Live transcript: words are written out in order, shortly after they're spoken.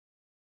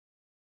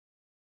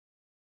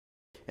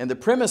And the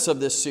premise of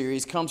this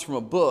series comes from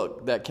a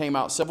book that came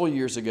out several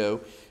years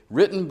ago,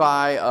 written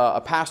by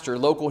a pastor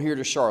local here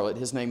to Charlotte.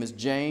 His name is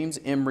James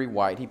Emery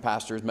White. He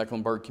pastors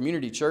Mecklenburg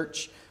Community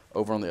Church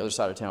over on the other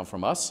side of town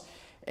from us.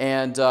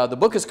 And the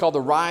book is called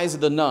The Rise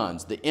of the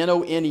Nuns, the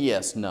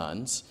N-O-N-E-S,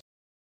 nuns.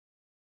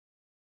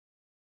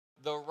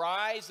 The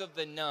Rise of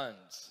the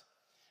Nuns.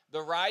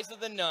 The Rise of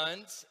the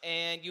Nuns,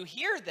 and you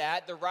hear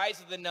that, the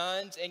Rise of the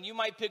Nuns, and you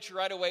might picture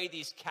right away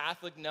these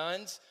Catholic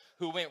nuns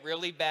who went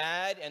really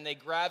bad and they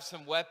grabbed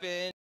some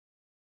weapons.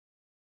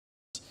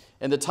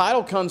 And the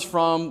title comes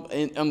from,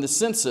 on the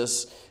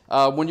census,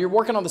 when you're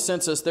working on the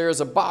census, there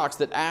is a box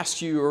that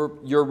asks you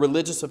your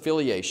religious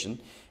affiliation,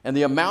 and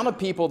the amount of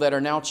people that are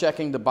now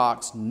checking the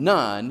box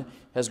none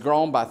has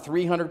grown by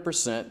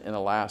 300% in the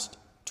last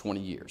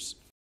 20 years.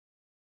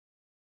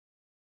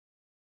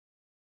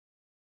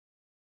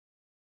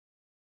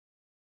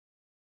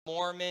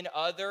 Mormon,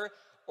 other,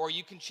 or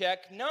you can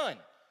check none,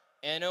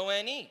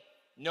 N-O-N-E.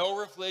 No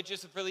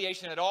religious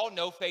affiliation at all,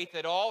 no faith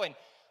at all. And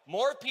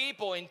more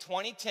people in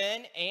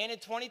 2010 and in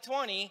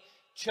 2020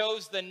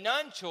 chose the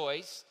none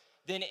choice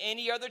than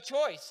any other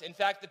choice. In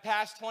fact, the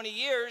past 20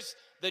 years,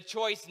 the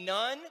choice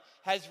none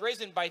has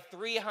risen by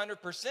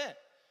 300%.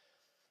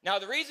 Now,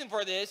 the reason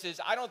for this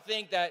is I don't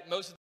think that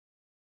most of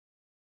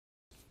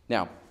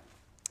Now,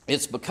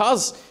 it's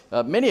because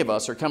many of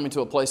us are coming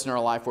to a place in our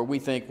life where we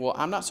think, well,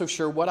 I'm not so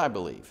sure what I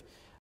believe.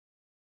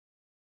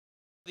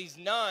 these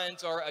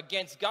nuns are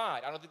against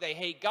God. I don't think they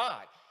hate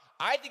God.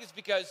 I think it's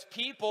because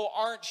people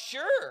aren't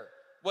sure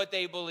what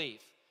they believe.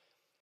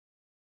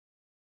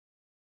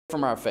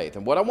 From our faith.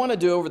 And what I want to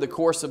do over the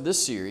course of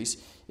this series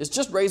is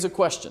just raise a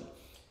question.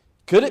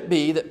 Could it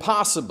be that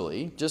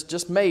possibly,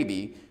 just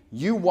maybe,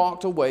 you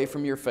walked away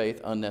from your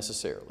faith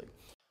unnecessarily?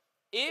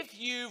 If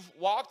you've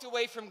walked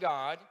away from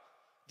God,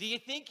 do you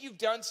think you've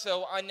done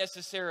so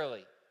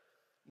unnecessarily?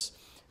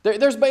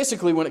 There's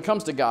basically, when it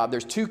comes to God,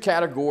 there's two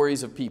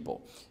categories of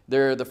people.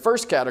 The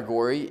first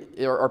category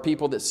are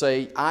people that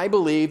say, I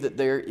believe that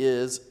there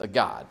is a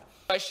God.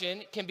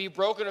 Question can be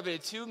broken up into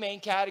two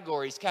main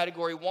categories.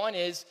 Category one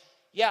is,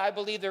 yeah, I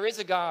believe there is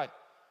a God.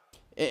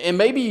 And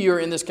maybe you're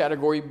in this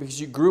category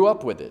because you grew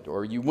up with it,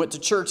 or you went to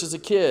church as a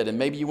kid, and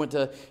maybe you went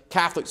to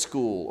Catholic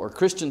school or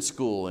Christian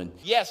school. And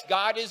yes,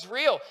 God is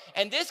real.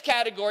 And this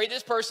category,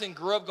 this person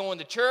grew up going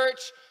to church,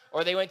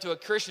 or they went to a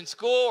Christian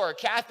school or a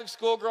Catholic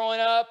school growing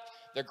up.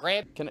 Their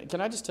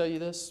Can I just tell you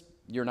this?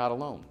 You're not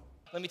alone.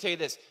 Let me tell you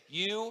this.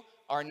 You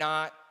are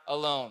not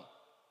alone.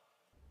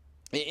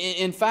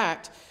 In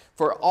fact,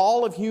 for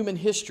all of human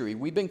history,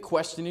 we've been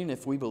questioning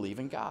if we believe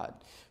in God.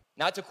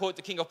 Not to quote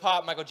the king of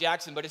pop, Michael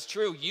Jackson, but it's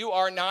true. You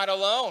are not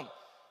alone.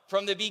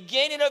 From the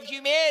beginning of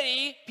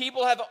humanity,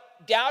 people have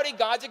doubted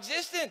God's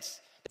existence.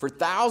 For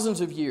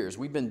thousands of years,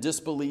 we've been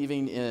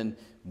disbelieving in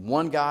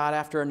one God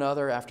after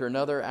another, after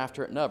another,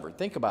 after another.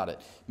 Think about it.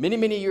 Many,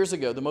 many years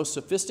ago, the most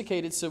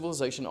sophisticated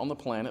civilization on the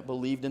planet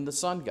believed in the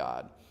sun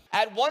god.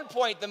 At one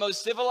point, the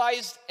most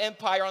civilized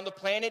empire on the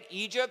planet,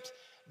 Egypt,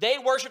 they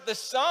worshiped the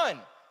sun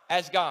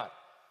as God.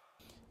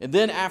 And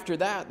then after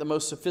that, the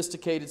most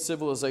sophisticated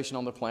civilization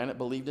on the planet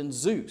believed in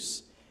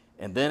Zeus.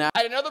 And then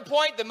at another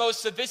point, the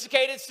most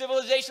sophisticated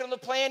civilization on the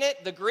planet,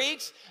 the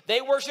Greeks,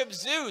 they worshiped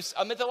Zeus,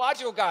 a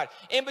mythological god.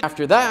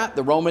 After that,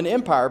 the Roman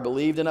Empire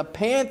believed in a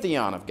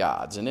pantheon of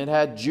gods, and it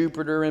had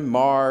Jupiter and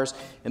Mars,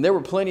 and there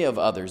were plenty of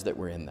others that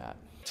were in that.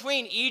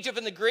 Between Egypt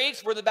and the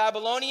Greeks were the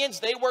Babylonians.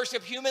 They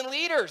worshiped human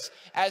leaders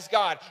as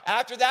God.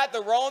 After that,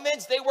 the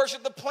Romans, they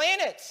worshiped the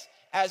planets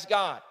as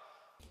God.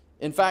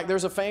 In fact,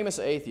 there's a famous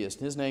atheist.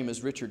 His name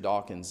is Richard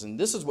Dawkins, and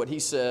this is what he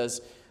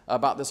says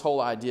about this whole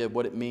idea of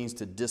what it means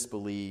to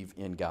disbelieve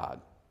in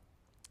God.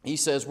 He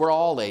says, we're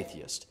all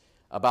atheists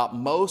about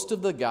most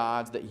of the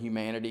gods that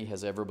humanity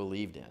has ever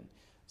believed in.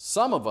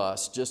 Some of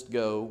us just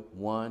go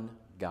one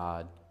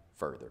God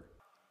further.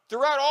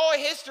 Throughout all of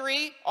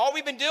history, all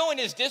we've been doing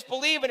is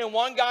disbelieving in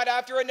one God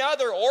after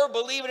another or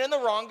believing in the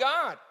wrong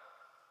God.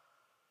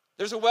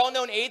 There's a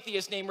well-known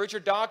atheist named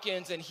Richard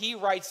Dawkins, and he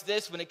writes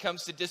this when it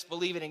comes to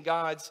disbelieving in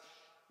gods.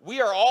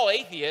 We are all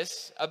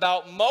atheists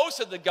about most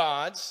of the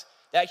gods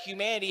that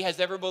humanity has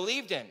ever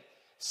believed in.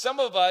 Some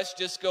of us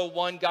just go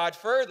one God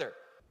further.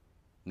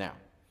 Now,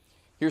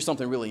 here's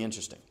something really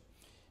interesting.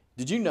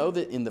 Did you know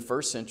that in the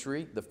first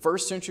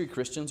century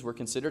Christians were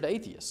considered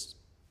atheists?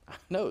 I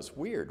know, it's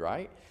weird,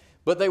 right?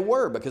 But they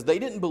were, because they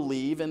didn't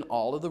believe in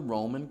all of the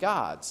Roman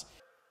gods.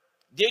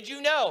 Did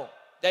you know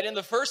that in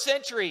the first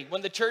century,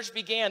 when the church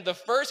began, the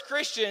first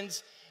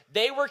Christians,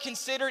 they were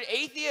considered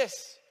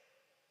atheists?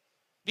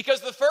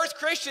 Because the first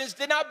Christians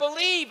did not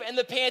believe in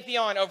the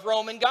pantheon of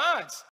Roman gods.